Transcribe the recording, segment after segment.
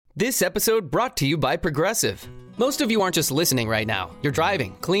This episode brought to you by Progressive. Most of you aren't just listening right now. You're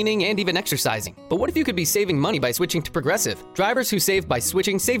driving, cleaning, and even exercising. But what if you could be saving money by switching to Progressive? Drivers who save by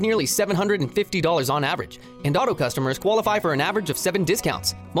switching save nearly $750 on average. And auto customers qualify for an average of 7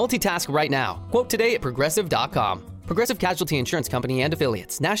 discounts. Multitask right now. Quote today at Progressive.com. Progressive Casualty Insurance Company and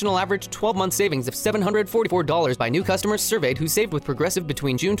Affiliates. National average 12-month savings of $744 by new customers surveyed who saved with Progressive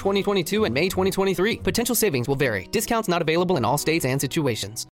between June 2022 and May 2023. Potential savings will vary. Discounts not available in all states and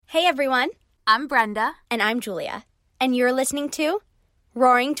situations. Hey everyone, I'm Brenda. and I'm Julia, and you're listening to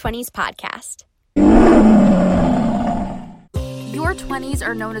Roaring Twenties Podcast. Your 20s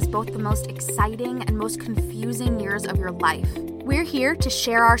are known as both the most exciting and most confusing years of your life. We're here to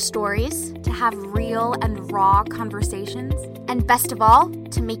share our stories, to have real and raw conversations, and best of all,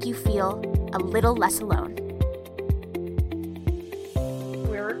 to make you feel a little less alone.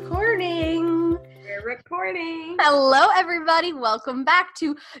 We're recording. Hello, everybody. Welcome back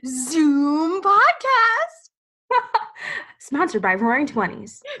to Zoom Podcast. Sponsored by Roaring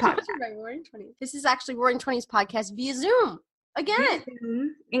Twenties Podcast. Sponsored by Roaring 20s. This is actually Roaring 20s Podcast via Zoom. Again.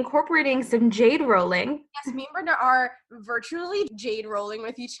 Incorporating some jade rolling. Yes, me and Brenda are virtually jade rolling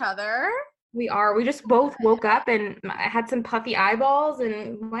with each other. We are. We just both woke up and had some puffy eyeballs,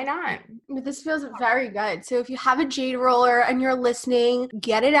 and why not? But this feels very good. So if you have a jade roller and you're listening,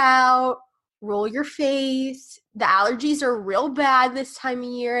 get it out. Roll your face. The allergies are real bad this time of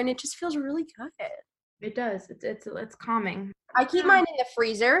year, and it just feels really good. It does. It's calming. I keep mine in the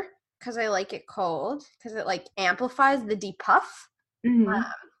freezer because I like it cold because it like amplifies the depuff. Mm-hmm.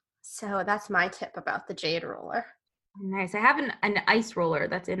 So that's my tip about the jade roller. Nice. I have an ice roller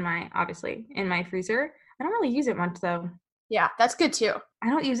that's obviously in my freezer. I don't really use it much though. Yeah, that's good too. I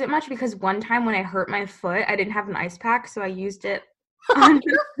don't use it much because one time when I hurt my foot, I didn't have an ice pack, so I used it on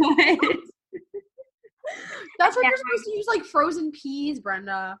my foot. That's what you're supposed to use, like frozen peas,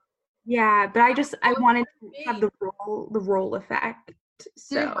 Brenda. Yeah, but I wanted to have the roll effect.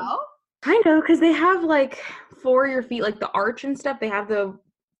 So Did it help? Kind of, because they have like for your feet, like the arch and stuff. They have the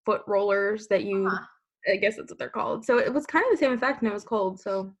foot rollers that you. I guess that's what they're called. So it was kind of the same effect, and it was cold.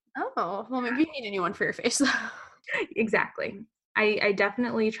 So Oh, well, maybe you need a new one for your face. exactly. I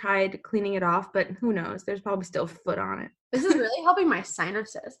definitely tried cleaning it off, but who knows? There's probably still foot on it. This is really helping my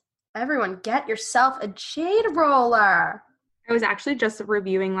sinuses. Everyone, get yourself a jade roller. I was actually just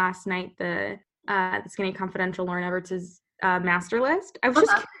reviewing last night the Skinny Confidential Lauren Everts' master list. I was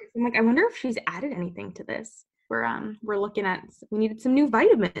just curious. I'm like, I wonder if she's added anything to this. We're looking at, we needed some new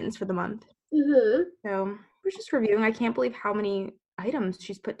vitamins for the month. Mm-hmm. So we're just reviewing. I can't believe how many items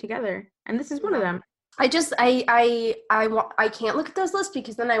she's put together, and this is one of them. I can't look at those lists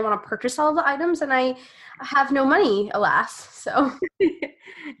because then I want to purchase all the items and I have no money, alas. So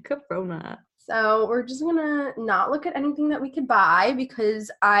Corona. So we're just gonna not look at anything that we could buy because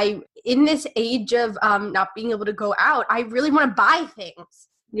in this age of not being able to go out, I really want to buy things.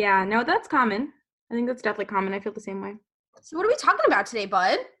 Yeah, no, that's common. I think that's definitely common. I feel the same way. So what are we talking about today,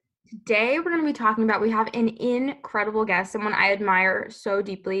 bud? Today we're going to be talking about, we have an incredible guest, someone I admire so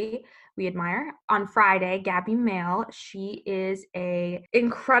deeply. We admire on Friday, Gabby Mail. She is a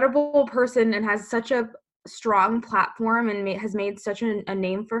incredible person and has such a strong platform and has made such a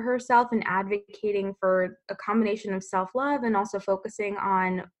name for herself in advocating for a combination of self-love and also focusing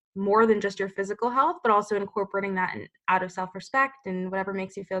on more than just your physical health, but also incorporating that out of self-respect and whatever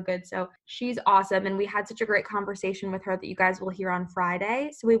makes you feel good. So she's awesome. And we had such a great conversation with her that you guys will hear on Friday.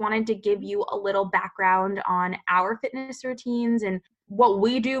 So we wanted to give you a little background on our fitness routines and what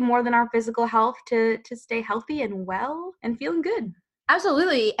we do more than our physical health to stay healthy and well and feeling good.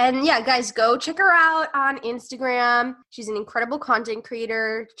 Absolutely. And yeah, guys, go check her out on Instagram. She's an incredible content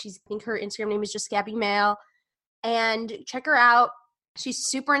creator. I think her Instagram name is just Gabby Mail. And check her out. She's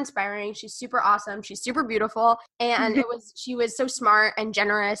super inspiring. She's super awesome. She's super beautiful. And she was so smart and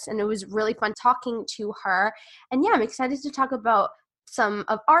generous, and it was really fun talking to her. And yeah, I'm excited to talk about some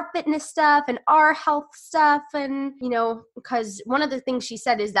of our fitness stuff and our health stuff. And, because one of the things she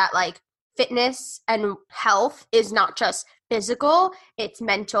said is that like fitness and health is not just physical, it's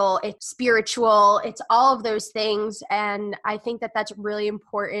mental, it's spiritual, it's all of those things. And I think that that's really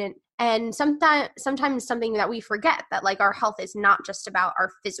important. And sometimes something that we forget, that like our health is not just about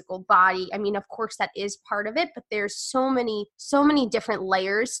our physical body. I mean, of course that is part of it, but there's so many different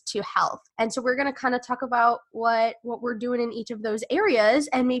layers to health. And so we're going to kind of talk about what we're doing in each of those areas.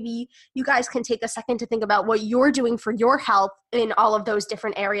 And maybe you guys can take a second to think about what you're doing for your health in all of those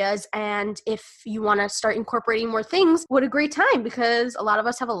different areas. And if you want to start incorporating more things, what a great time, because a lot of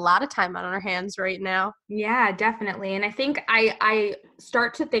us have a lot of time on our hands right now. Yeah, definitely. And I think I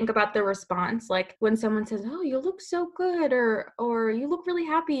start to think about about the response. Like when someone says, oh, you look so good, or you look really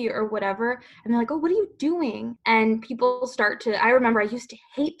happy or whatever. And they're like, oh, what are you doing? And people start to, I remember I used to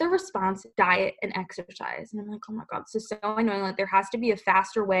hate the response, diet and exercise. And I'm like, oh my God, this is so annoying. Like there has to be a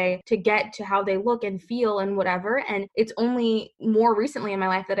faster way to get to how they look and feel and whatever. And it's only more recently in my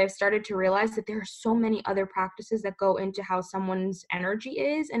life that I've started to realize that there are so many other practices that go into how someone's energy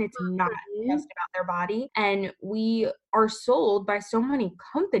is. And it's not just about their body. And we are sold by so many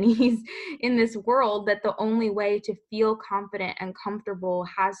companies in this world that the only way to feel confident and comfortable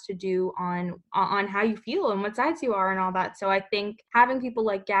has to do on how you feel and what sides you are and all that. So I think having people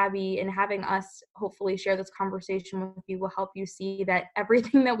like Gabby and having us hopefully share this conversation with you will help you see that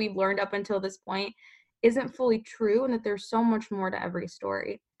everything that we've learned up until this point isn't fully true and that there's so much more to every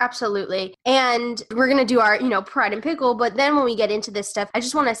story. Absolutely. And we're going to do our, Pride and Pickle. But then when we get into this stuff, I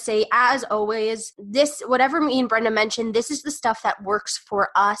just want to say, as always, this, whatever me and Brenda mentioned, this is the stuff that works for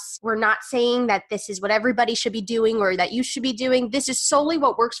us. We're not saying that this is what everybody should be doing or that you should be doing. This is solely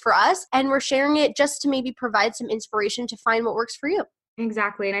what works for us. And we're sharing it just to maybe provide some inspiration to find what works for you.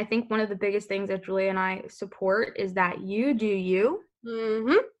 Exactly. And I think one of the biggest things that Julia and I support is that you do you.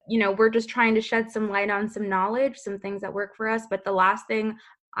 Mm-hmm. We're just trying to shed some light on some knowledge, some things that work for us. But the last thing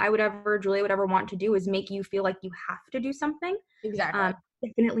Julia would ever want to do is make you feel like you have to do something. Exactly.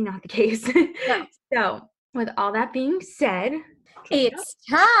 Definitely not the case. No. So with all that being said, it's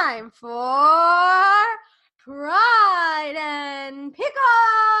time for Pride and Pickle.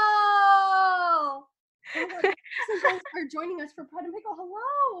 Thanks for joining us for Pride and Pickle.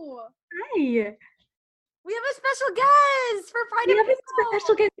 Hello. Hi. We have a special guest for Pride and Pickle. We have a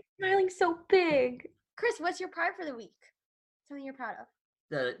special guest smiling so big. Chris, what's your pride for the week? Something you're proud of.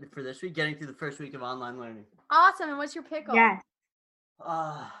 For this week, getting through the first week of online learning. Awesome. And what's your pickle? Yes.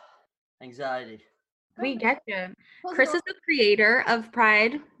 Anxiety. We get you. Chris is the creator of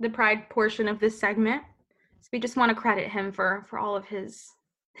Pride, the Pride portion of this segment. So we just want to credit him for all of his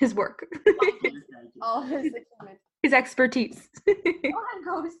work. All his achievements. His expertise. Go ahead,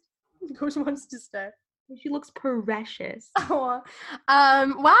 Ghost. Ghost wants to stay. She looks precious. Oh,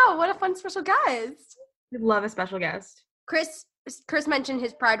 wow, what a fun special guest. We love a special guest. Chris mentioned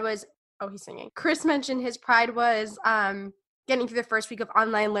his pride was, he's singing. Chris mentioned his pride was getting through the first week of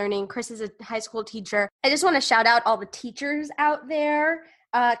online learning. Chris is a high school teacher. I just want to shout out all the teachers out there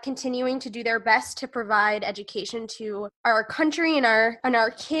continuing to do their best to provide education to our country and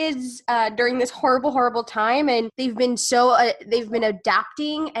our kids during this horrible time. And they've been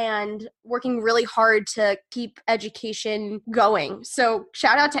adapting and working really hard to keep education going. So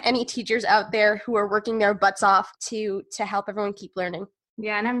shout out to any teachers out there who are working their butts off to help everyone keep learning.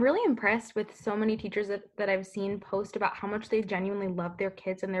 Yeah, and I'm really impressed with so many teachers that I've seen post about how much they genuinely love their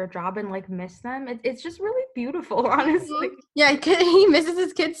kids and their job and miss them. It's just really beautiful, honestly. Yeah, he misses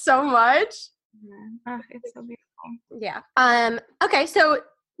his kids so much. Yeah, it's so beautiful. Yeah. Okay, so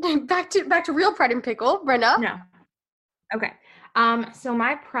back to real Pride and Pickle, Brenda. No. Okay. So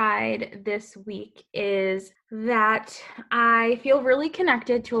my pride this week is that I feel really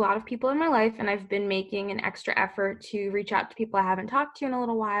connected to a lot of people in my life, and I've been making an extra effort to reach out to people I haven't talked to in a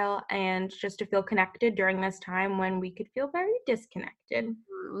little while and just to feel connected during this time when we could feel very disconnected.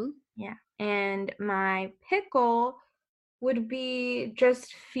 Mm-hmm. Yeah. And my pickle would be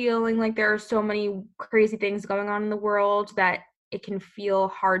just feeling like there are so many crazy things going on in the world that it can feel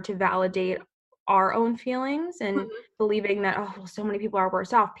hard to validate our own feelings and believing that, so many people are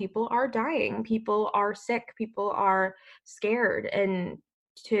worse off. People are dying. People are sick. People are scared. And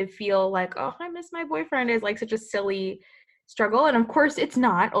to feel like, I miss my boyfriend is such a silly struggle. And of course it's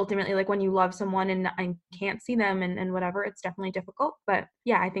not ultimately, when you love someone and I can't see them and whatever, it's definitely difficult. But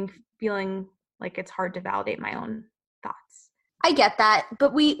yeah, I think feeling like it's hard to validate my own thoughts. I get that.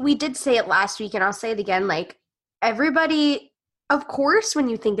 But we did say it last week and I'll say it again, everybody, of course, when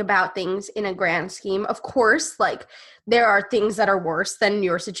you think about things in a grand scheme, of course, there are things that are worse than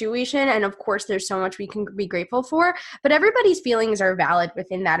your situation. And of course, there's so much we can be grateful for. But everybody's feelings are valid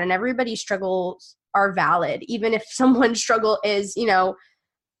within that. And everybody's struggles are valid. Even if someone's struggle is,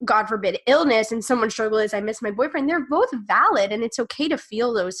 God forbid, illness, and someone's struggle is, I miss my boyfriend, they're both valid. And it's okay to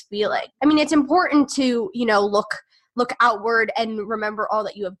feel those feelings. I mean, it's important to, look outward and remember all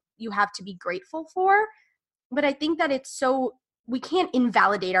that you have to be grateful for. But I think that we can't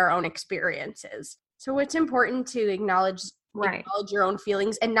invalidate our own experiences. So it's important to acknowledge your own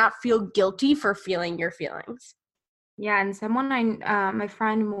feelings and not feel guilty for feeling your feelings. Yeah, and someone my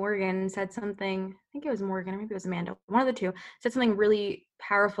friend Morgan said something, I think it was Morgan or maybe it was Amanda, one of the two, said something really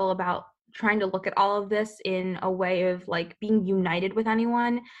powerful about trying to look at all of this in a way of like being united with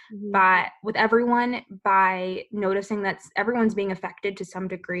with everyone by noticing that everyone's being affected to some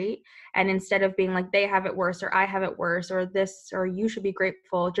degree. And instead of being like, they have it worse, or I have it worse, or this, or you should be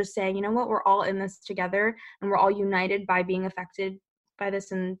grateful, just saying, you know what, we're all in this together and we're all united by being affected by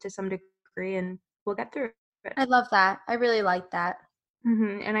this and to some degree, and we'll get through it. I love that. I really like that.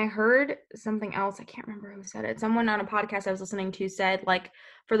 And I heard something else. I can't remember who said it. Someone on a podcast I was listening to said, like,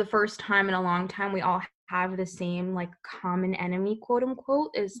 for the first time in a long time, we all have the same, like, common enemy, quote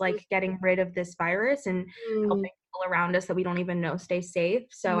unquote, is like getting rid of this virus and helping people around us that we don't even know stay safe.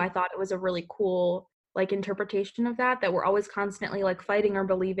 So I thought it was a really cool, like, interpretation of that we're always constantly, like, fighting or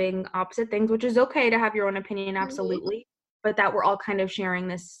believing opposite things, which is okay to have your own opinion, absolutely. But that we're all kind of sharing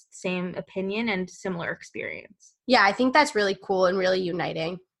this same opinion and similar experience. Yeah, I think that's really cool and really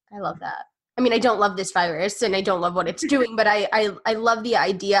uniting. I love that. I mean, I don't love this virus and I don't love what it's doing, but I love the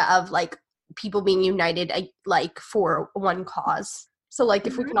idea of, like, people being united, like, for one cause. So, like,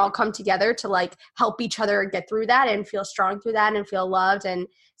 if we can all come together to, like, help each other get through that and feel strong through that and feel loved and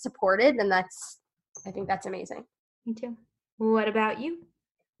supported, then I think that's amazing. Me too. What about you?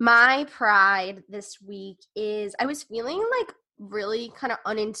 My pride this week is I was feeling, like, really kind of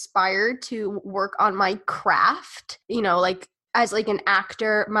uninspired to work on my craft, you know, like, as, like, an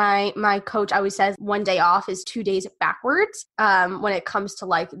actor, my coach always says 1 day off is 2 days backwards when it comes to,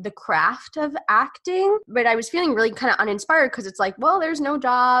 like, the craft of acting. But I was feeling really kind of uninspired because it's like, well, there's no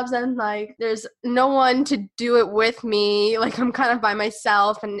jobs and, like, there's no one to do it with me. Like, I'm kind of by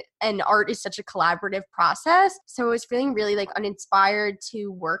myself, and art is such a collaborative process. So I was feeling really, like, uninspired to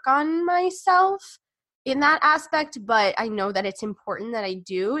work on myself in that aspect, but I know that it's important that I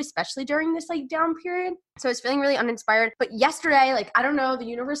do, especially during this, like, down period. So I was feeling really uninspired. But yesterday, like, I don't know, the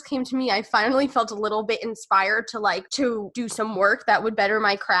universe came to me. I finally felt a little bit inspired to do some work that would better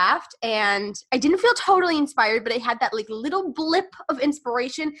my craft. And I didn't feel totally inspired, but I had that, like, little blip of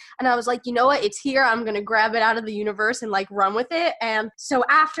inspiration. And I was like, you know what? It's here. I'm going to grab it out of the universe and, like, run with it. And so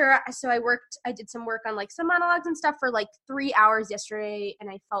I did some work on, like, some monologues and stuff for, like, 3 hours yesterday. And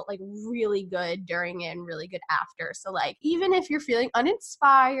I felt, like, really good during it and really good after. So, like, even if you're feeling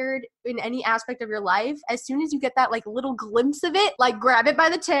uninspired in any aspect of your life, as soon as you get that, like, little glimpse of it, like, grab it by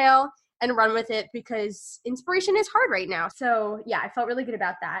the tail and run with it, because inspiration is hard right now. So yeah, I felt really good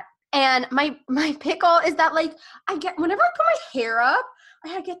about that. And my pickle is that, like, whenever I put my hair up,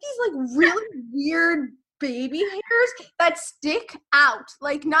 I get these, like, really weird baby hairs that stick out.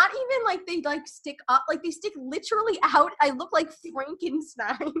 Like, not even, like, they, like, stick up, like, they stick literally out. I look like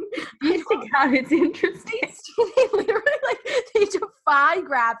Frankenstein. You stick out. It's interesting. They literally, like, they defy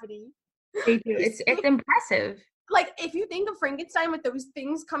gravity. They do. It's impressive. Like, if you think of Frankenstein with those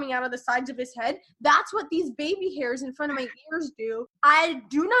things coming out of the sides of his head, that's what these baby hairs in front of my ears do. I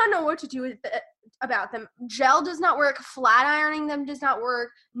do not know what to do about them. Gel does not work. Flat ironing them does not work.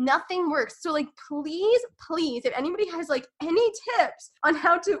 Nothing works. So, like, please, if anybody has, like, any tips on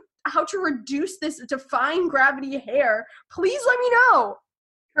how to reduce this defying gravity hair, please let me know.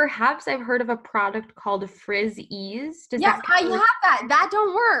 Perhaps I've heard of a product called Frizz Ease. Yes, I have that. That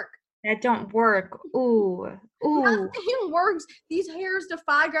don't work. That don't work. Ooh. Nothing works. These hairs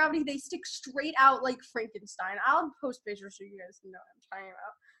defy gravity. They stick straight out like Frankenstein. I'll post pictures so you guys know what I'm talking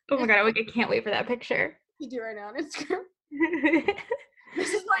about. Oh my god, I can't wait for that picture. You do right now on Instagram.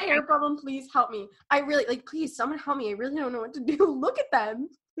 This is my hair problem. Please help me. I really, like, please, someone help me. I really don't know what to do. Look at them.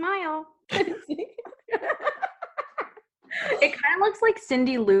 Smile. It kind of looks like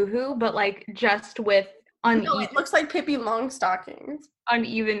Cindy Lou Who, but, like, just with uneven. No, it looks like Pippi Longstockings.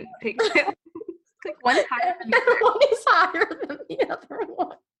 Uneven pigtails. Like, one's higher than the other. One is higher than the other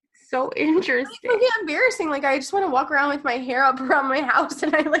one. So interesting. It's really embarrassing. Like, I just want to walk around with my hair up around my house,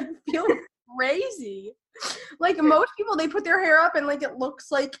 and I, like, feel crazy. Like, most people, they put their hair up and, like, it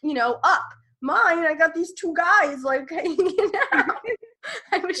looks like, you know, up. Mine, I got these two guys, like, hanging out.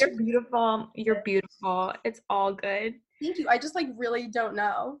 You're beautiful. You're beautiful. It's all good. Thank you. I just, like, really don't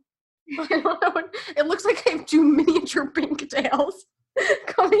know. I don't know. It looks like I have two miniature pigtails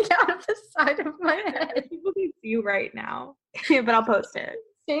coming out of the side of my head. People can see you right now. But I'll post it.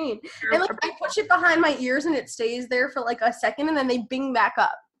 Insane. And, like, I push it behind my ears and it stays there for, like, a second and then they bing back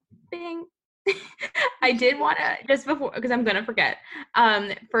up. Bing. I did want to, just before, because I'm going to forget,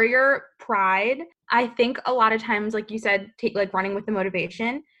 for your pride, I think a lot of times, like you said, like, running with the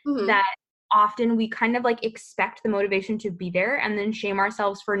motivation, that often we kind of like expect the motivation to be there and then shame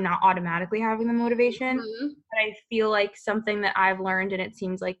ourselves for not automatically having the motivation. Mhm. But I feel like something that I've learned, and it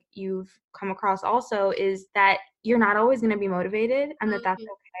seems like you've come across also, is that you're not always going to be motivated, and that that's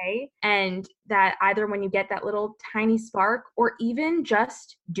okay. And that either when you get that little tiny spark, or even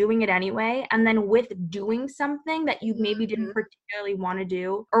just doing it anyway, and then with doing something that you maybe didn't particularly want to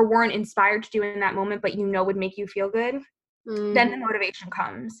do or weren't inspired to do in that moment, but would make you feel good, then the motivation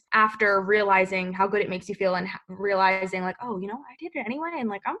comes after realizing how good it makes you feel and realizing like, oh, I did it anyway, and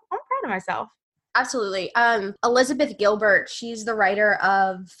like I'm proud of myself. Absolutely. Elizabeth Gilbert, she's the writer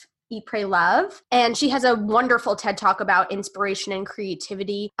of Eat, Pray, Love, and she has a wonderful TED Talk about inspiration and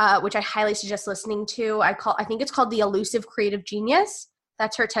creativity, which I highly suggest listening to. I think it's called The Elusive Creative Genius.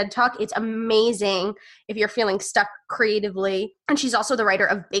 That's her TED Talk. It's amazing if you're feeling stuck creatively. And she's also the writer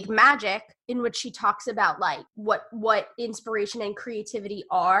of Big Magic, in which she talks about like what inspiration and creativity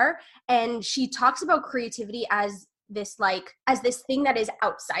are. And she talks about creativity as this thing that is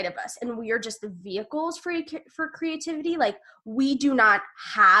outside of us, and we are just the vehicles for creativity. Like, we do not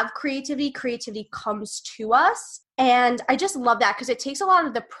have creativity comes to us. And I just love that, because it takes a lot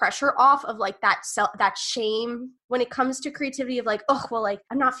of the pressure off of like that shame when it comes to creativity of like, oh, well, like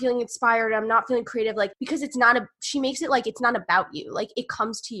I'm not feeling inspired, I'm not feeling creative, like, because she makes it like it's not about you, like it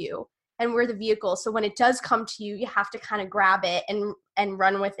comes to you and we're the vehicle. So when it does come to you, you have to kind of grab it and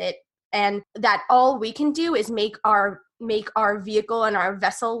run with it. And that all we can do is make our vehicle and our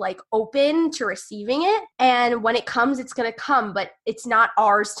vessel like open to receiving it. And when it comes, it's going to come, but it's not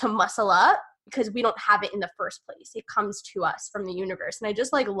ours to muscle up, because we don't have it in the first place. It comes to us from the universe. And I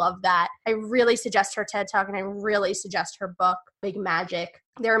just like love that. I really suggest her TED Talk, and I really suggest her book, Big Magic.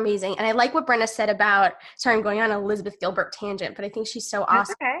 They're amazing. And I like what Brenna said about, sorry, I'm going on an Elizabeth Gilbert tangent, but I think she's so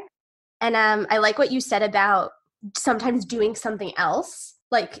awesome. That's okay. And I like what you said about sometimes doing something else,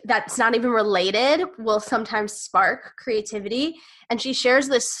 like that's not even related, will sometimes spark creativity. And she shares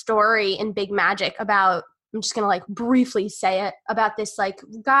this story in Big Magic about, I'm just going to like briefly say it, about this like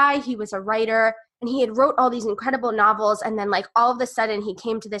guy. He was a writer, and he had wrote all these incredible novels. And then like all of a sudden he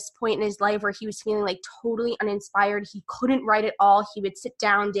came to this point in his life where he was feeling like totally uninspired. He couldn't write at all. He would sit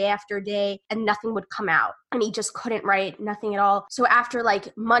down day after day and nothing would come out. And he just couldn't write, nothing at all. So after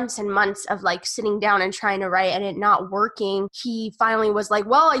like months and months of like sitting down and trying to write and it not working, he finally was like,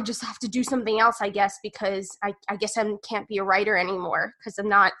 well, I just have to do something else, I guess, because I guess I can't be a writer anymore because I'm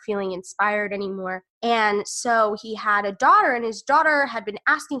not feeling inspired anymore. And so he had a daughter, and his daughter had been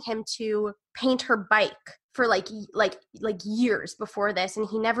asking him to paint her bike for like years before this, and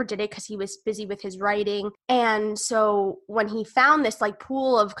he never did it because he was busy with his writing. And so when he found this like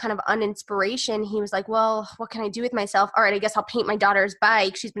pool of kind of uninspiration, he was like, well, what can I do with myself? All right, I guess I'll paint my daughter's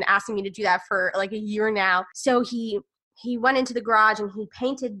bike. She's been asking me to do that for like a year now. So he went into the garage and he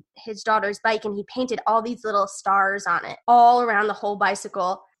painted his daughter's bike, and he painted all these little stars on it all around the whole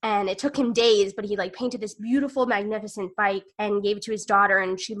bicycle. And it took him days, but he like painted this beautiful, magnificent bike and gave it to his daughter,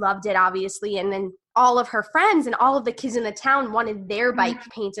 and she loved it, obviously. And then all of her friends and all of the kids in the town wanted their bike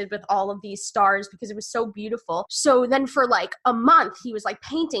painted with all of these stars because it was so beautiful. So then for like a month, he was like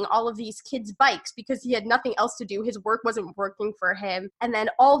painting all of these kids' bikes because he had nothing else to do. His work wasn't working for him. And then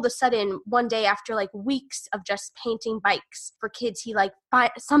all of a sudden, one day after like weeks of just painting bikes for kids, he like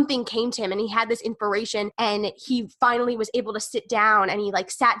something came to him, and he had this inspiration, and he finally was able to sit down, and he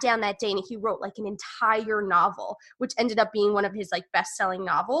like sat down that day and he wrote like an entire novel, which ended up being one of his like best-selling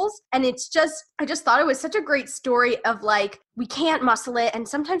novels. And it's just, I just thought it was such a great story of like, we can't muscle it, and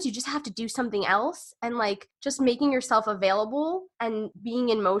sometimes you just have to do something else, and like just making yourself available and being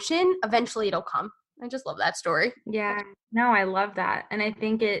in motion, eventually it'll come. I just love that story. Yeah, no, I love that. And I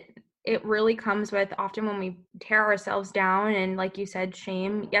think it really comes with often when we tear ourselves down, and like you said,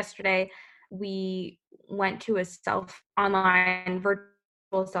 shame. Yesterday we went to a online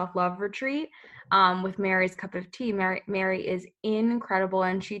virtual self-love retreat with Mary's Cup of Tea. Mary is incredible,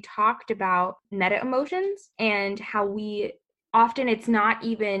 and she talked about meta emotions and how we often, it's not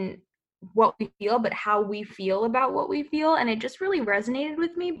even what we feel, but how we feel about what we feel. And it just really resonated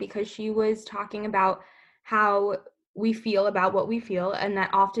with me because she was talking about how we feel about what we feel, and that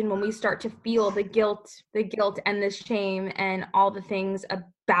often when we start to feel the guilt and the shame and all the things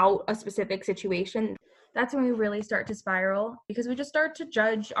about a specific situation, that's when we really start to spiral, because we just start to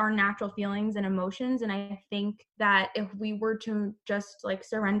judge our natural feelings and emotions. And I think that if we were to just like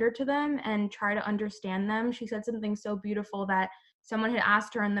surrender to them and try to understand them, she said something so beautiful that someone had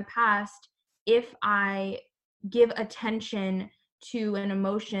asked her in the past, if I give attention to an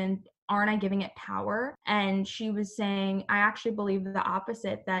emotion, aren't I giving it power? And she was saying, I actually believe the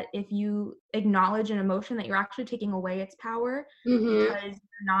opposite, that if you acknowledge an emotion, that you're actually taking away its power, because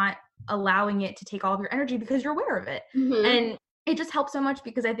you're not allowing it to take all of your energy because you're aware of it. Mhm. And it just helps so much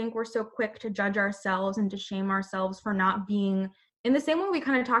because I think we're so quick to judge ourselves and to shame ourselves for not being in the same way we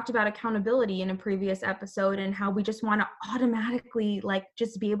kind of talked about accountability in a previous episode and how we just want to automatically like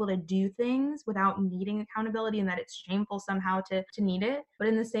just be able to do things without needing accountability and that it's shameful somehow to need it. But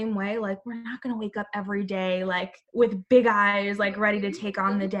in the same way, like we're not going to wake up every day like with big eyes, like ready to take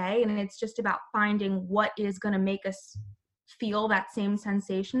on the day. And it's just about finding what is going to make us feel that same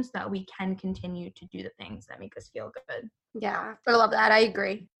sensation so that we can continue to do the things that make us feel good. Yeah, I love that. I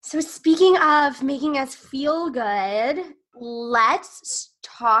agree. So speaking of making us feel good, let's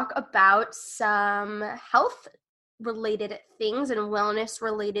talk about some health related things and wellness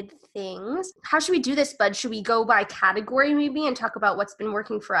related things. How should we do this, Bud? Should we go by category maybe and talk about what's been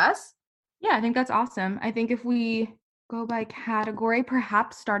working for us? Yeah, I think that's awesome. I think if we go by category,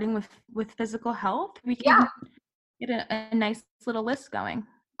 perhaps starting with physical health, we can get a nice little list going.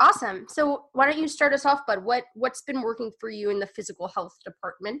 Awesome. So why don't you start us off, Bud? What's been working for you in the physical health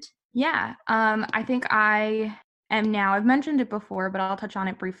department? Yeah, I think I am now, I've mentioned it before, but I'll touch on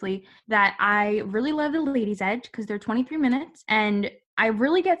it briefly, that I really love the Ladies Edge because they're 23 minutes and I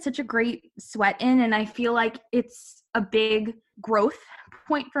really get such a great sweat in, and I feel like it's a big growth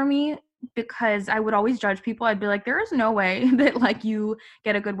point for me because I would always judge people. I'd be like, there is no way that like you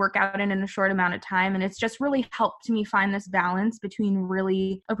get a good workout in a short amount of time. And it's just really helped me find this balance between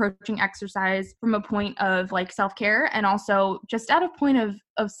really approaching exercise from a point of like self-care and also just out of point of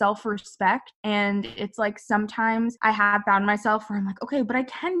self-respect. And it's like sometimes I have found myself where I'm like, okay, but I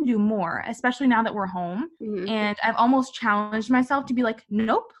can do more, especially now that we're home. Mm-hmm. And I've almost challenged myself to be like,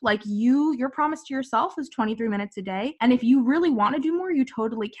 nope, like your promise to yourself is 23 minutes a day. And if you really want to do more, you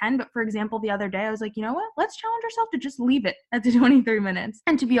totally can. But for example, the other day I was like, you know what, let's challenge ourselves to just leave it at the 23 minutes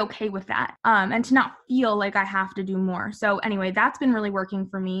and to be okay with that. And to not feel like I have to do more. So anyway, that's been really working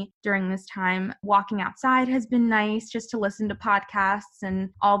for me during this time. Walking outside has been nice, just to listen to podcasts and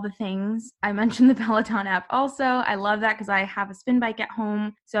all the things. I mentioned the Peloton app also. I love that because I have a spin bike at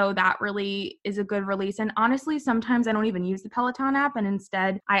home. So that really is a good release. And honestly, sometimes I don't even use the Peloton app. And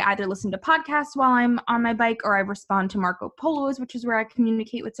instead, I either listen to podcasts while I'm on my bike or I respond to Marco Polos, which is where I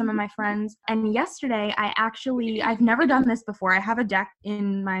communicate with some of my friends. And yesterday, I've never done this before. I have a deck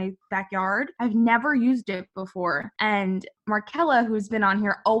in my backyard. I've never used it before. And Markella, who's been on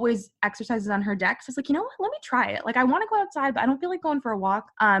here, always exercises on her deck. So it's like, you know what? Let me try it. Like, I want to go outside, but I don't feel like going for a walk.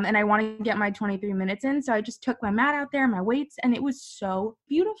 And I want to get my 23 minutes in. So I just took my mat out there, my weights, and it was so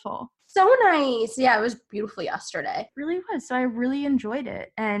beautiful. So nice. Yeah, it was beautiful yesterday. It really was. So I really enjoyed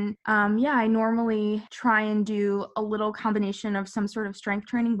it. And I normally try and do a little combination of some sort of strength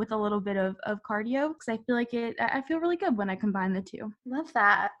training with a little bit of cardio because I feel like I feel really good when I combine the two. Love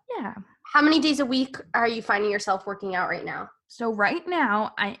that. Yeah. How many days a week are you finding yourself working out right now? So right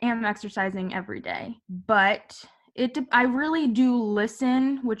now I am exercising every day, but I really do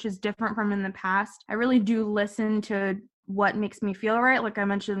listen, which is different from in the past. I really do listen to what makes me feel right. Like I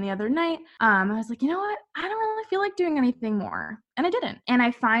mentioned the other night, I was like, you know what? I don't really feel like doing anything more. And I didn't. And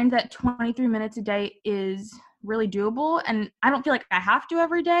I find that 23 minutes a day is really doable. And I don't feel like I have to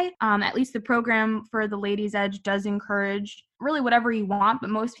every day. At least the program for the Ladies Edge does encourage really whatever you want, but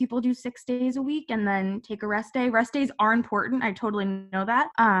most people do 6 days a week and then take a rest day. Rest days are important. I totally know that.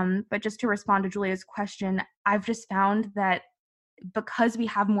 But just to respond to Julia's question, I've just found that because we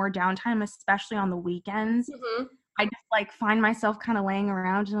have more downtime, especially on the weekends, Mm-hmm. I just like find myself kind of laying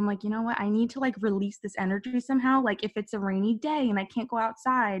around and I'm like, you know what? I need to like release this energy somehow. Like if it's a rainy day and I can't go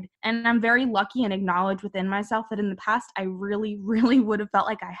outside, and I'm very lucky and acknowledge within myself that in the past, I really, really would have felt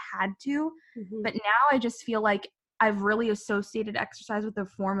like I had to. Mm-hmm. But now I just feel like I've really associated exercise with a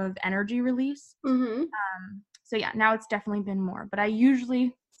form of energy release. Mm-hmm. So yeah, now it's definitely been more, but I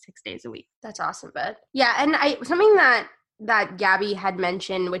usually 6 days a week. That's awesome, Beth. Yeah, and something that Gabby had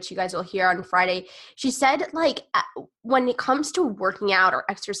mentioned, which you guys will hear on Friday, she said, like, when it comes to working out or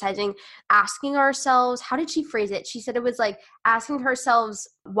exercising, asking ourselves, how did she phrase it? She said it was like asking ourselves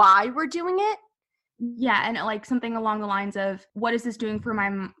why we're doing it. Yeah, and like something along the lines of, what is this doing for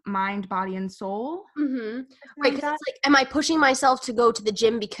my mind, body, and soul? Mm-hmm. Right, because it's like, am I pushing myself to go to the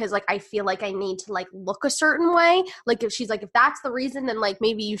gym because like I feel like I need to like look a certain way? Like if she's like, if that's the reason, then like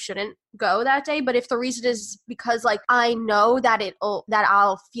maybe you shouldn't go that day. But if the reason is because like I know that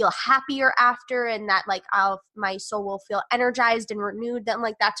I'll feel happier after, and that like my soul will feel energized and renewed, then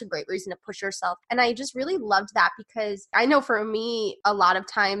like that's a great reason to push yourself. And I just really loved that, because I know for me, a lot of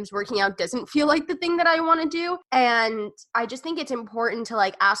times working out doesn't feel like the thing that I want to do. And I just think it's important to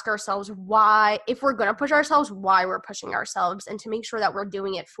like ask ourselves why, if we're going to push ourselves, why we're pushing ourselves, and to make sure that we're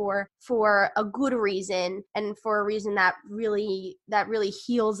doing it for a good reason, and for a reason that really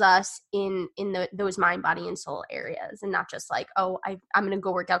heals us in those mind, body, and soul areas, and not just like, oh, I'm going to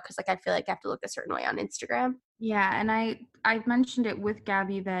go work out because like I feel like I have to look a certain way on Instagram. Yeah, and I've mentioned it with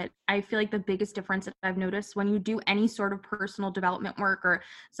Gabby that I feel like the biggest difference that I've noticed when you do any sort of personal development work or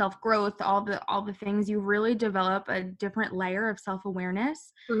self-growth, all the things, you really develop a different layer of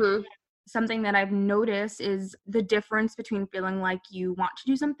self-awareness. Mm-hmm. Something that I've noticed is the difference between feeling like you want to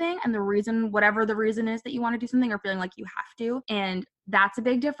do something and the reason, whatever the reason is that you want to do something, or feeling like you have to. And that's a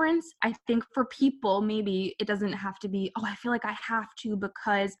big difference. I think for people, maybe it doesn't have to be, oh, I feel like I have to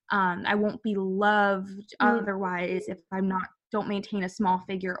because I won't be loved otherwise if I'm don't maintain a small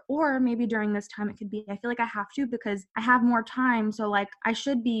figure. Or maybe during this time it could be, I feel like I have to because I have more time, so like I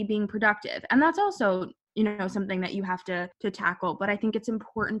should be being productive. And that's also, you know, something that you have to tackle. But I think it's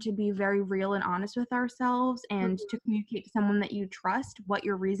important to be very real and honest with ourselves, and to communicate to someone that you trust what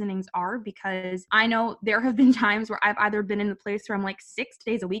your reasonings are, because I know there have been times where I've either been in the place where I'm like, 6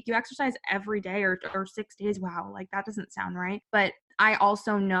 days a week, you exercise every day, or 6 days. Wow. Like that doesn't sound right. But I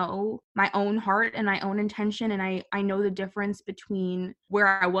also know my own heart and my own intention, and I know the difference between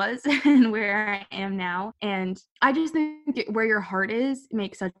where I was and where I am now. And I just think where your heart is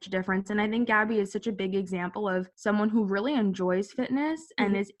makes such a difference. And I think Gabby is such a big example of someone who really enjoys fitness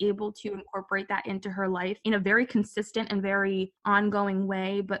and is able to incorporate that into her life in a very consistent and very ongoing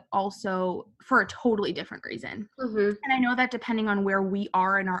way, but also for a totally different reason. And I know that depending on where we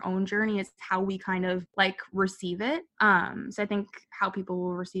are in our own journey is how we kind of like receive it. So I think how people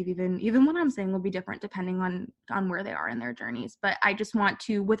will receive even what I'm saying will be different depending on where they are in their journeys. But I just want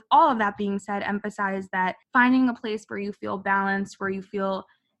to, with all of that being said, emphasize that finding a place where you feel balanced, where you feel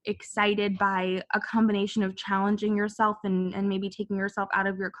excited by a combination of challenging yourself and maybe taking yourself out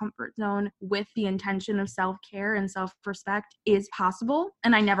of your comfort zone with the intention of self-care and self-respect is possible.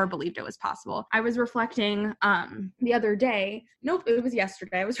 And I never believed it was possible. I was reflecting the other day. Nope, it was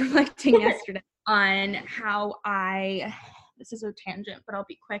yesterday. I was reflecting yesterday on how this is a tangent, but I'll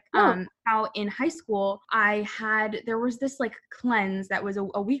be quick. How in high school there was this like cleanse that was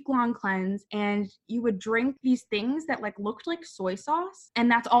a week-long cleanse, and you would drink these things that like looked like soy sauce,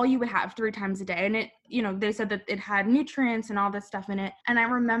 and that's all you would have 3 times a day. And it, you know, they said that it had nutrients and all this stuff in it. And I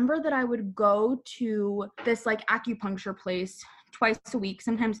remember that I would go to this like acupuncture place twice a week,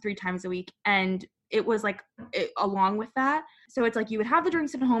 sometimes 3 times a week, and it was like along with that. So it's like you would have the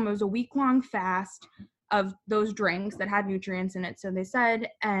drinks at home. It was a week-long fast of those drinks that had nutrients in it, so they said,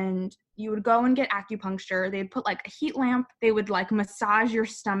 and you would go and get acupuncture. They'd put like a heat lamp, they would like massage your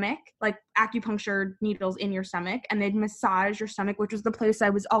stomach, like acupuncture needles in your stomach, and they'd massage your stomach, which was the place I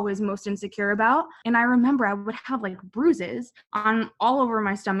was always most insecure about. And I remember I would have like bruises on all over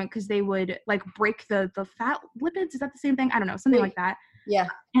my stomach because they would like break the fat lipids. Is that the same thing? I don't know, something like that. Yeah.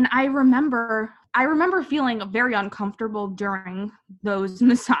 And I remember feeling very uncomfortable during those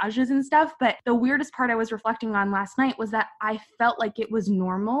massages and stuff. But the weirdest part I was reflecting on last night was that I felt like it was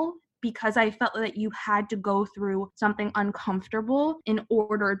normal, because I felt that you had to go through something uncomfortable in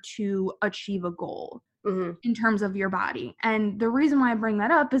order to achieve a goal. In terms of your body. And the reason why I bring that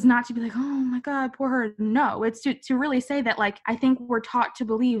up is not to be like, oh my God, poor her. No, it's to really say that like, I think we're taught to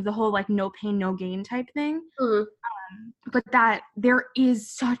believe the whole like no pain, no gain type thing. But that there is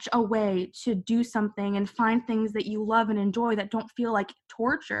such a way to do something and find things that you love and enjoy that don't feel like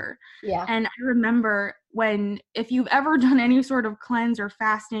torture. Yeah. And I remember if you've ever done any sort of cleanse or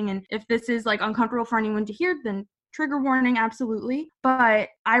fasting, and if this is like uncomfortable for anyone to hear, then trigger warning, absolutely. But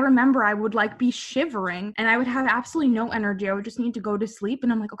I remember I would like be shivering and I would have absolutely no energy. I would just need to go to sleep.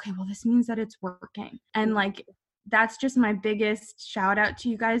 And I'm like, okay, well, this means that it's working. And like, that's just my biggest shout out to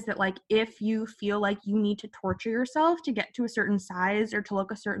you guys, that like, if you feel like you need to torture yourself to get to a certain size or to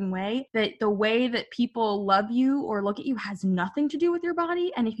look a certain way, that the way that people love you or look at you has nothing to do with your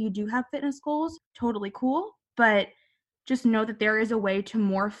body. And if you do have fitness goals, totally cool. But just know that there is a way to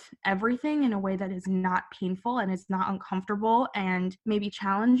morph everything in a way that is not painful and is not uncomfortable and maybe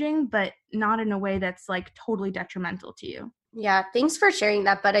challenging, but not in a way that's like totally detrimental to you. Yeah, thanks for sharing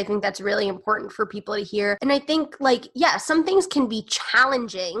that, but I think that's really important for people to hear. And I think like, yeah, some things can be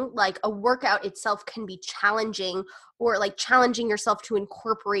challenging, like a workout itself can be challenging, or like challenging yourself to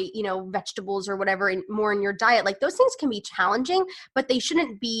incorporate, vegetables or whatever more in your diet. Like those things can be challenging, but they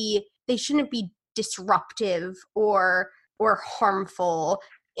shouldn't be they shouldn't be disruptive or harmful.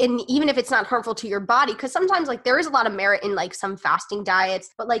 And even if it's not harmful to your body, because sometimes like there is a lot of merit in like some fasting diets,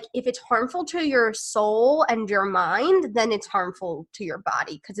 but like if it's harmful to your soul and your mind, then it's harmful to your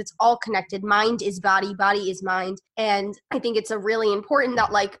body, because it's all connected. Mind is body, body is mind. And I think it's a really important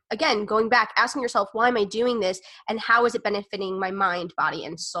that, like, again, going back, asking yourself, why am I doing this? And how is it benefiting my mind, body,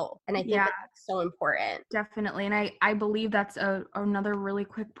 and soul? And I think that's so important. Definitely. And I believe that's another really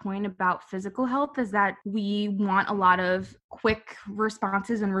quick point about physical health, is that we want a lot of quick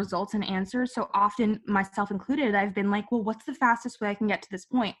responses and results and answers. So often, myself included, I've been like, well, what's the fastest way I can get to this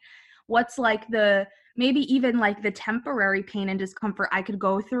point? What's like maybe even like the temporary pain and discomfort I could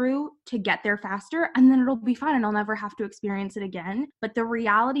go through to get there faster, and then it'll be fine and I'll never have to experience it again. But the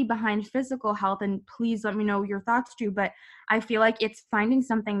reality behind physical health, and please let me know your thoughts too, but I feel like it's finding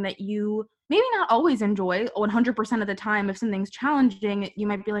something that you maybe not always enjoy 100% of the time. If something's challenging, you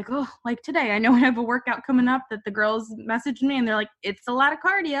might be like, oh, like today, I know I have a workout coming up that the girls messaged me and they're like, it's a lot of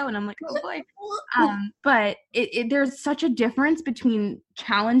cardio. And I'm like, oh boy. But there's such a difference between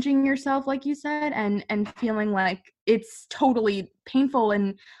challenging yourself, like you said, and feeling like it's totally painful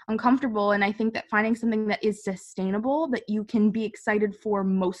and uncomfortable. And I think that finding something that is sustainable, that you can be excited for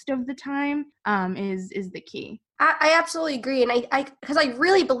most of the time, is the key. I absolutely agree. And because I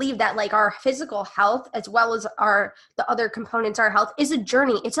really believe that like our physical health, as well as the other components, our health is a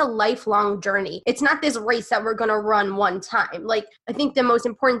journey. It's a lifelong journey. It's not this race that we're going to run one time. Like, I think the most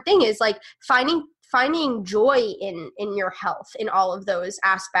important thing is like finding joy in your health, in all of those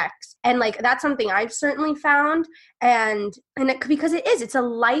aspects. And like, that's something I've certainly found. And because it's a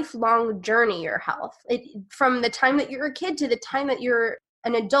lifelong journey, your health, from the time that you're a kid to the time that you're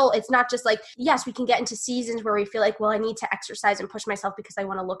an adult. It's not just like, yes, we can get into seasons where we feel like, well, I need to exercise and push myself because I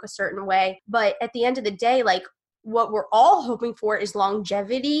want to look a certain way. But at the end of the day, like, what we're all hoping for is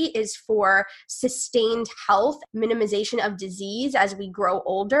longevity, is for sustained health, minimization of disease as we grow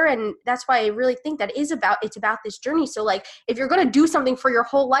older. And that's why I really think that it's about this journey. So like, if you're going to do something for your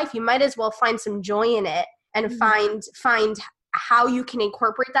whole life, you might as well find some joy in it, and find how you can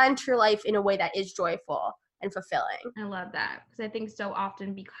incorporate that into your life in a way that is joyful and fulfilling. I love that, because I think so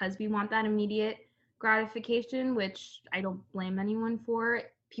often, because we want that immediate gratification, which I don't blame anyone for,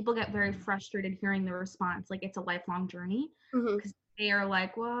 people get very frustrated hearing the response, like it's a lifelong journey, because they are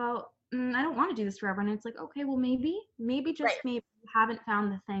like, well, I don't want to do this forever. And it's like, okay, well, maybe just maybe you haven't found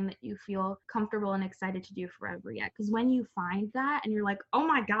the thing that you feel comfortable and excited to do forever yet. Because when you find that and you're like, oh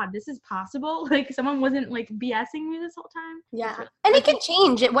my God, this is possible, like someone wasn't like BSing me this whole time. Yeah. And it can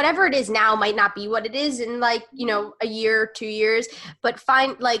change. Whatever it is now might not be what it is in like, a year, 2 years, but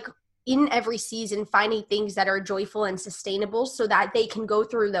find like, in every season, finding things that are joyful and sustainable so that they can go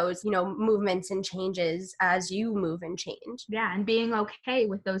through those, movements and changes as you move and change. Yeah. And being okay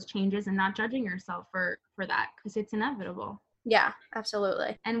with those changes and not judging yourself for that, because it's inevitable. Yeah,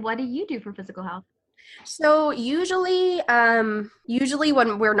 absolutely. And what do you do for physical health? So usually when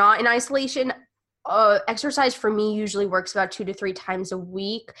we're not in isolation, exercise for me usually works about 2 to 3 times a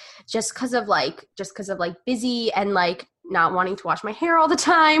week, just because of busy and like not wanting to wash my hair all the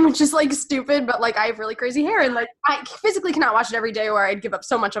time, which is like stupid, but like I have really crazy hair and like I physically cannot wash it every day or I'd give up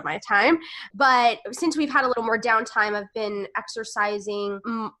so much of my time. But since we've had a little more downtime, I've been exercising.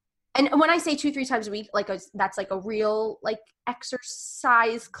 And when I say 2-3 times a week, that's like a real like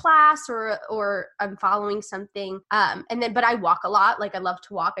exercise class or I'm following something. But I walk a lot. Like I love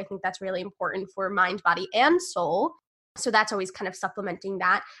to walk. I think that's really important for mind, body, and soul. So that's always kind of supplementing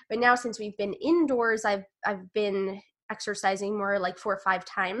that. But now since we've been indoors, I've been exercising more like 4 or 5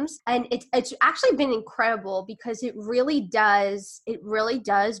 times. And it's actually been incredible because it really does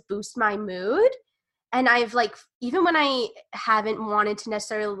boost my mood. And I've like, even when I haven't wanted to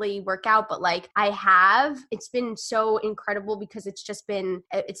necessarily work out, but like it's been so incredible because it's been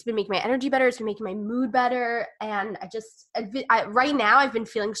making my energy better. It's been making my mood better. And right now I've been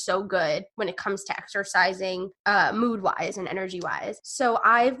feeling so good when it comes to exercising, mood wise and energy wise. So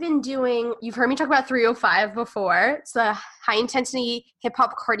I've been you've heard me talk about 305 before. It's a high intensity hip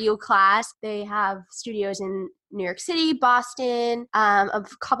hop cardio class. They have studios in New York City, Boston, a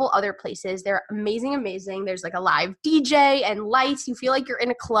couple other places. They're amazing. There's like a live DJ and lights. You feel like you're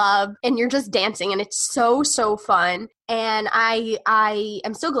in a club and you're just dancing and it's so, so fun. And I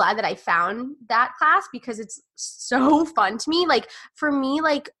am so glad that I found that class because it's so fun to me. Like for me,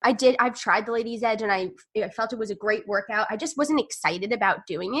 like I've tried the Ladies Edge and I felt it was a great workout. I just wasn't excited about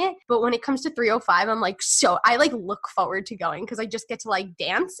doing it. But when it comes to 305, I'm like, I like look forward to going because I just get to like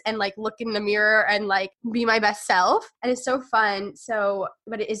dance and like look in the mirror and like be my best self. And it's so fun. So,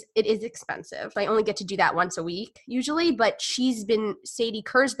 but it is expensive. I only get to do that once a week usually, but Sadie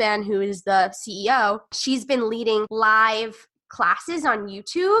Kurzban, who is the CEO, she's been leading live classes on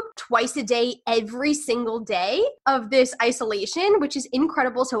YouTube twice a day, every single day of this isolation, which is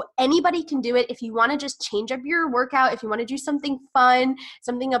incredible. So anybody can do it. If you want to just change up your workout, if you want to do something fun,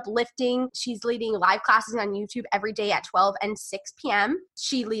 something uplifting, she's leading live classes on YouTube every day at 12 and 6 p.m.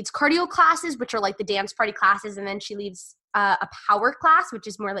 She leads cardio classes, which are like the dance party classes. And then she leads a power class, which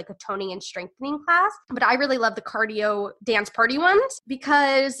is more like a toning and strengthening class. But I really love the cardio dance party ones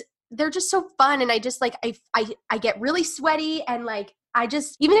because they're just so fun. And I just like, I get really sweaty and like, I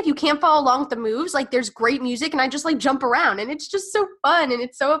just, even if you can't follow along with the moves, like there's great music and I just like jump around and it's just so fun and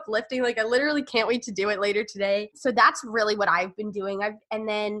it's so uplifting. Like I literally can't wait to do it later today. So that's really what I've been doing. And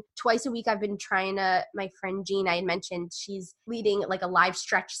then twice a week I've been trying to, my friend Jean, I had mentioned, she's leading like a live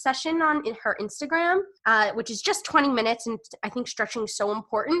stretch session in her Instagram, which is just 20 minutes. And I think stretching is so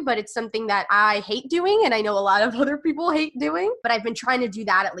important, but it's something that I hate doing. And I know a lot of other people hate doing, but I've been trying to do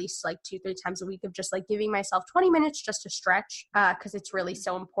that at least like 2-3 times a week of just like giving myself 20 minutes just to stretch. Cause it's really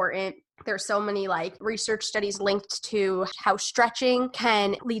so important. There's so many like research studies linked to how stretching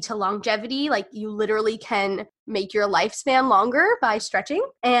can lead to longevity. Like you literally can make your lifespan longer by stretching.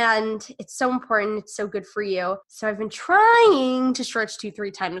 And it's so important. It's so good for you. So I've been trying to stretch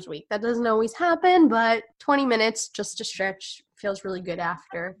 2-3 times a week. That doesn't always happen, but 20 minutes just to stretch feels really good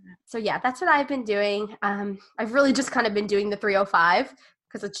after. So yeah, that's what I've been doing. I've really just kind of been doing the 305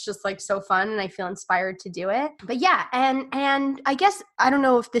 because it's just like so fun and I feel inspired to do it. But yeah, and I guess, I don't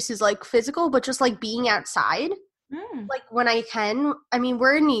know if this is like physical, but just like being outside, like when I can. I mean,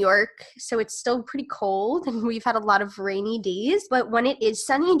 we're in New York, so it's still pretty cold and we've had a lot of rainy days, but when it is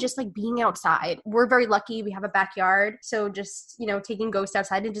sunny, just like being outside, we're very lucky. We have a backyard. So just, you know, taking Ghost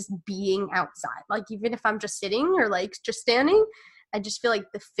outside and just being outside, like even if I'm just sitting or like just standing, I just feel like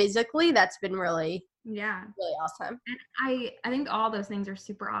physically that's been really awesome. And I think all those things are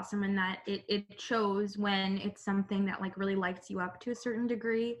super awesome in that it shows when it's something that like really lights you up to a certain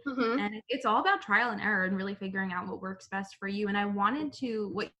degree. And it's all about trial and error and really figuring out what works best for you. And I wanted to,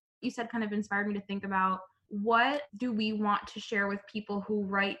 what you said kind of inspired me to think about, what do we want to share with people who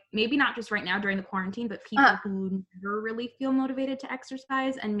maybe not just right now during the quarantine, but people who never really feel motivated to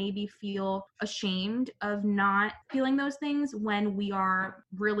exercise and maybe feel ashamed of not feeling those things when we are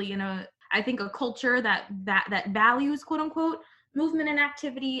really in I think a culture that values quote unquote movement and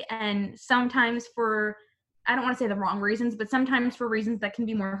activity, and sometimes for, I don't want to say the wrong reasons, but sometimes for reasons that can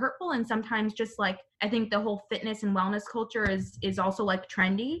be more hurtful, and sometimes just like, I think the whole fitness and wellness culture is also like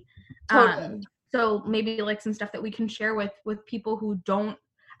trendy. Totally. So maybe like some stuff that we can share with people who don't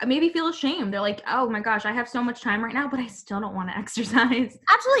maybe feel ashamed. They're like, oh my gosh, I have so much time right now, but I still don't want to exercise.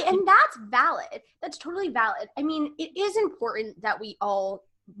 Absolutely. And that's valid. That's totally valid. I mean, it is important that we all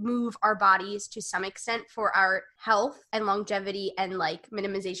move our bodies to some extent for our health and longevity and like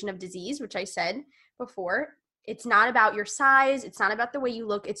minimization of disease, which I said before. It's not about your size. It's not about the way you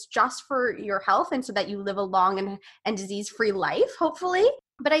look. It's just for your health and so that you live a long and disease-free life, hopefully.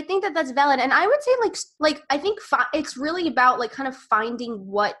 But I think that that's valid. And I would say like I think it's really about like kind of finding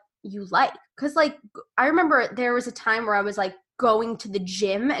what you like. Because like I remember there was a time where I was like going to the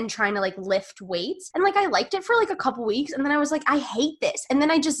gym and trying to like lift weights, and like I liked it for like a couple weeks, and then I was like, I hate this, and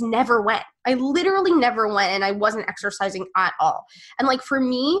then I just never went. I literally never went, and I wasn't exercising at all. And like for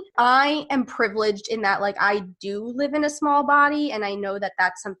me, I am privileged in that like I do live in a small body, and I know that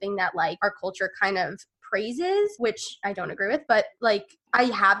that's something that like our culture kind of praises, which I don't agree with, but like I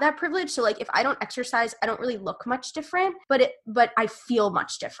have that privilege. So like if I don't exercise, I don't really look much different, but I feel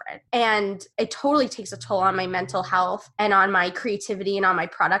much different. And it totally takes a toll on my mental health and on my creativity and on my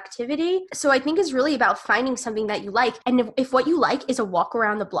productivity. So I think it's really about finding something that you like. And if what you like is a walk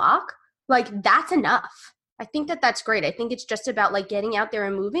around the block, like that's enough. I think that that's great. I think it's just about like getting out there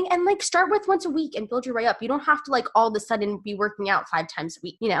and moving, and like start with once a week and build your way up. You don't have to like all of a sudden be working out 5 times a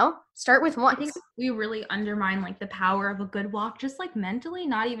week, you know? Start with once. I think we really undermine like the power of a good walk, just like mentally,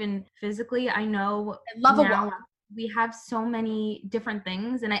 not even physically. I know I love a walk. we have so many different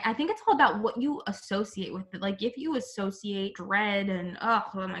things, and I think it's all about what you associate with it. Like if you associate dread and oh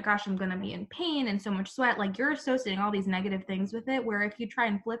my gosh, I'm gonna be in pain and so much sweat, like you're associating all these negative things with it, where if you try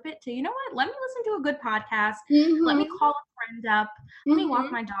and flip it to, you know what, let me listen to a good podcast, let me call a friend up, let me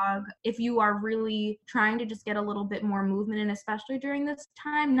walk my dog. If you are really trying to just get a little bit more movement, and especially during this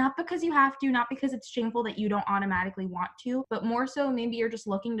time, not because you have to, not because it's shameful that you don't automatically want to, but more so maybe you're just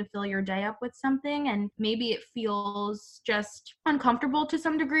looking to fill your day up with something, and maybe it feels just uncomfortable to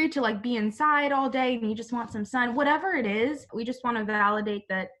some degree to like be inside all day and you just want some sun. Whatever it is, we just want to validate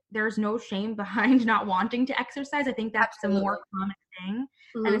that there's no shame behind not wanting to exercise. I think that's Absolutely. a more common thing.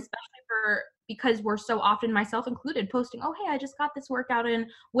 And especially because we're so often, myself included, posting, oh, hey, I just got this workout in,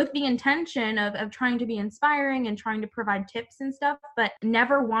 with the intention of trying to be inspiring and trying to provide tips and stuff, but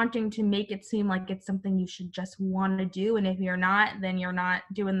never wanting to make it seem like it's something you should just want to do. And if you're not, then you're not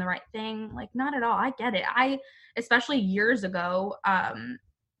doing the right thing. Like, not at all. I get it. Especially years ago,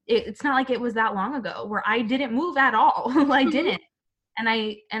 it's not like it was that long ago where I didn't move at all. I didn't. And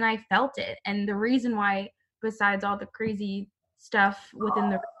I felt it. And the reason why, besides all the crazy stuff within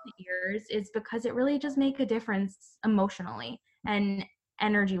the recent years, is because it really does make a difference emotionally and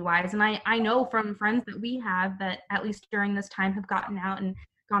energy wise. And I know from friends that we have that at least during this time have gotten out and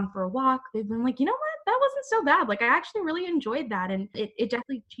gone for a walk, they've been like, you know what, that wasn't so bad. Like I actually really enjoyed that. And it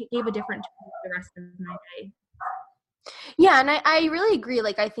definitely gave a different tone to the rest of my day. Yeah, and I really agree.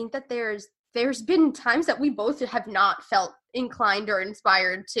 Like I think that there's been times that we both have not felt inclined or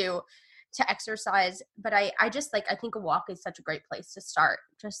inspired to exercise, but I just like, I think a walk is such a great place to start.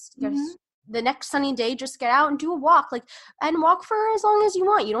 Just the next sunny day, just get out and do a walk, like, and walk for as long as you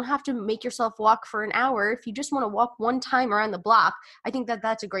want. You don't have to make yourself walk for an hour. If you just want to walk one time around the block, I think that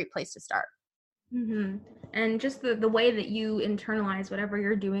that's a great place to start. And just the way that you internalize whatever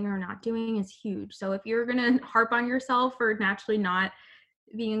you're doing or not doing is huge. So if you're gonna harp on yourself for naturally not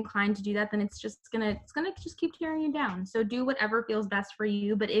being inclined to do that, then it's gonna just keep tearing you down. So do whatever feels best for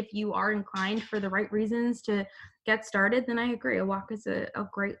you. But if you are inclined for the right reasons to get started, then I agree, a walk is a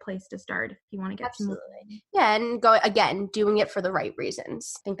great place to start if you want to get some movement. Yeah, and go again, doing it for the right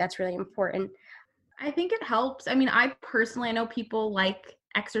reasons. I think that's really important. I think it helps. I mean, I know people like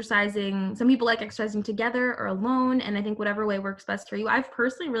exercising. Some people like exercising together or alone, and I think whatever way works best for you. I've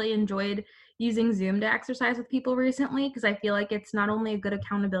personally really enjoyed using Zoom to exercise with people recently, because I feel like it's not only a good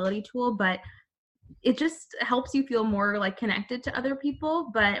accountability tool, but it just helps you feel more like connected to other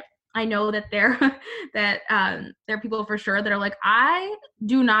people. But I know that there are people for sure that are like, I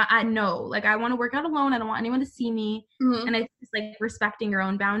know, like I want to work out alone. I don't want anyone to see me. And it's just like respecting your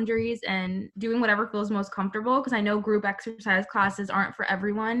own boundaries and doing whatever feels most comfortable. Because I know group exercise classes aren't for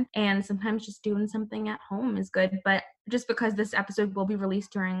everyone, and sometimes just doing something at home is good. But just because this episode will be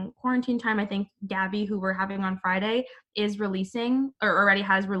released during quarantine time, I think Gabby, who we're having on Friday, is releasing or already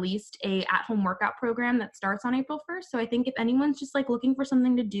has released a at-home workout program that starts on April 1st. So I think if anyone's just like looking for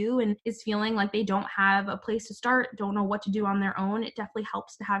something to do and is feeling like they don't have a place to start, don't know what to do on their own, it definitely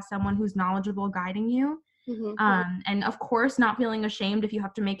helps to have someone who's knowledgeable guiding you. And of course, not feeling ashamed if you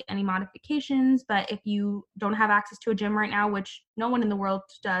have to make any modifications, but if you don't have access to a gym right now, which no one in the world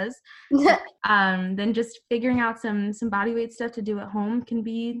does, then just figuring out some body weight stuff to do at home can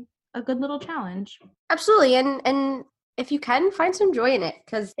be a good little challenge. Absolutely. And if you can, find some joy in it,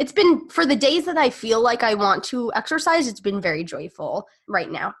 because it's been, for the days that I feel like I want to exercise, it's been very joyful right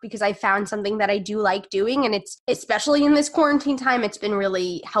now, because I found something that I do like doing, and it's, especially in this quarantine time, it's been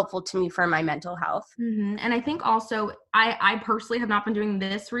really helpful to me for my mental health. And I think also, I personally have not been doing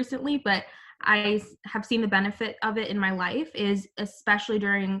this recently, but I have seen the benefit of it in my life, is especially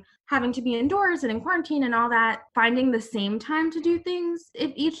during having to be indoors and in quarantine and all that, finding the same time to do things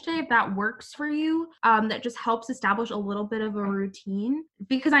if each day, if that works for you, that just helps establish a little bit of a routine.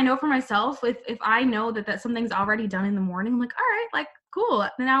 Because I know for myself, if I know that something's already done in the morning, I'm like, all right, like cool.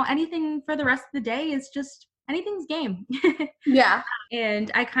 Now anything for the rest of the day is just anything's game. Yeah.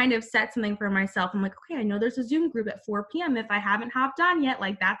 And I kind of set something for myself. I'm like, okay, I know there's a Zoom group at 4 p.m. If I haven't hopped on yet,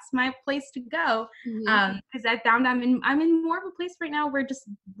 like that's my place to go. Because I found I'm in more of a place right now where just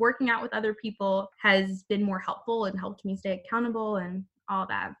working out with other people has been more helpful and helped me stay accountable and all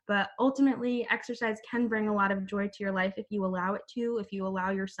that. But ultimately, exercise can bring a lot of joy to your life if you allow it to, if you allow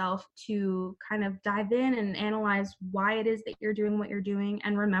yourself to kind of dive in and analyze why it is that you're doing what you're doing,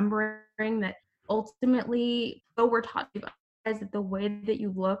 and remembering that ultimately, though we're taught that the way that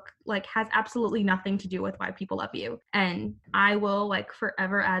you look like has absolutely nothing to do with why people love you. And I will like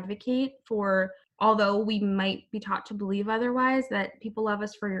forever advocate for, although we might be taught to believe otherwise, that people love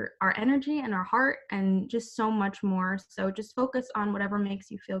us for our energy and our heart and just so much more. So just focus on whatever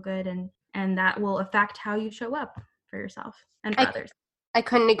makes you feel good and and that will affect how you show up for yourself and for others. I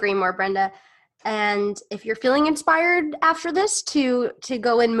couldn't agree more, Brenda. And if you're feeling inspired after this to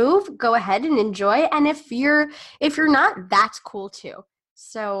go and move, go ahead and enjoy. And if you're not, that's cool too.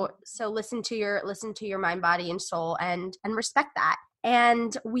 So listen to your mind, body, and soul, and respect that.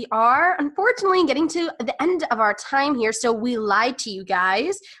 And we are unfortunately getting to the end of our time here. So we lied to you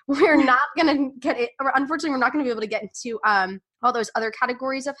guys. We're not gonna get it. Unfortunately, we're not gonna be able to get into all those other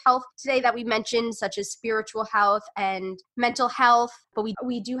categories of health today that we mentioned, such as spiritual health and mental health. But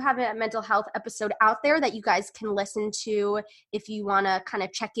we do have a mental health episode out there that you guys can listen to if you want to kind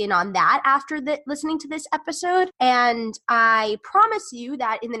of check in on that after listening to this episode. And I promise you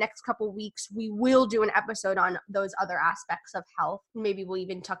that in the next couple weeks, we will do an episode on those other aspects of health. Maybe we'll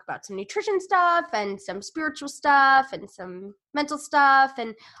even talk about some nutrition stuff and some spiritual stuff and some mental stuff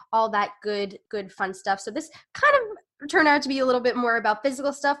and all that good fun stuff. So this kind of turned out to be a little bit more about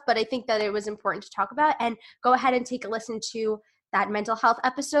physical stuff, but I think that it was important to talk about. And go ahead and take a listen to that mental health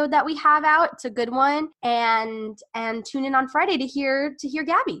episode that we have out. It's a good one. And tune in on Friday to hear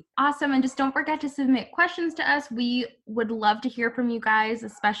Gabby. Awesome. And just don't forget to submit questions to us. We would love to hear from you guys,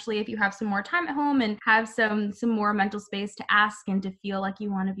 especially if you have some more time at home and have some more mental space to ask and to feel like you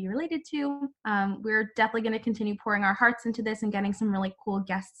want to be related to. We're definitely going to continue pouring our hearts into this and getting some really cool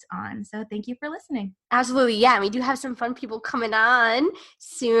guests on. So thank you for listening. Absolutely. Yeah. We do have some fun people coming on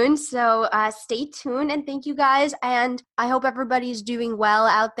soon. So stay tuned, and thank you guys. And I hope everybody's doing well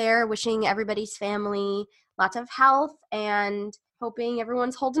out there. Wishing everybody's family lots of health and hoping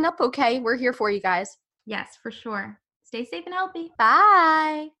everyone's holding up okay. We're here for you guys. Yes, for sure. Stay safe and healthy.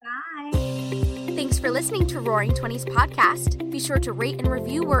 Bye. Bye. Thanks for listening to Roaring Twenties Podcast. Be sure to rate and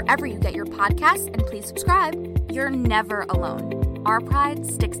review wherever you get your podcasts, and please subscribe. You're never alone. Our pride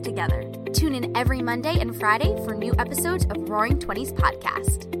sticks together. Tune in every Monday and Friday for new episodes of Roaring Twenties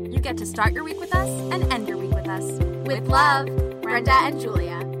Podcast. You get to start your week with us and end your week with us. With love, Brenda and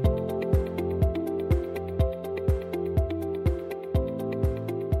Julia.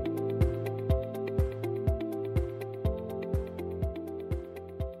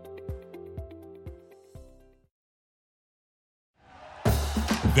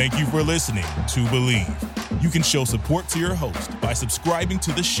 Thank you for listening to Believe. You can show support to your host by subscribing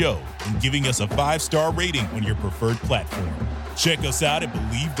to the show and giving us a 5-star rating on your preferred platform. Check us out at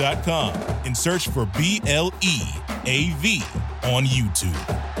Believe.com and search for BLEAV on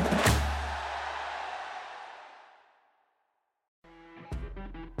YouTube.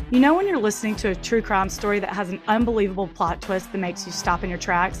 You know when you're listening to a true crime story that has an unbelievable plot twist that makes you stop in your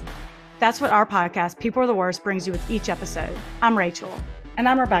tracks? That's what our podcast, People Are the Worst, brings you with each episode. I'm Rachel. And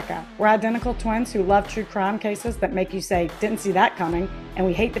I'm Rebecca. We're identical twins who love true crime cases that make you say, didn't see that coming, and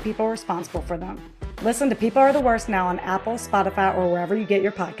we hate the people responsible for them. Listen to People Are the Worst now on Apple, Spotify, or wherever you get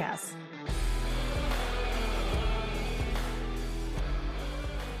your podcasts.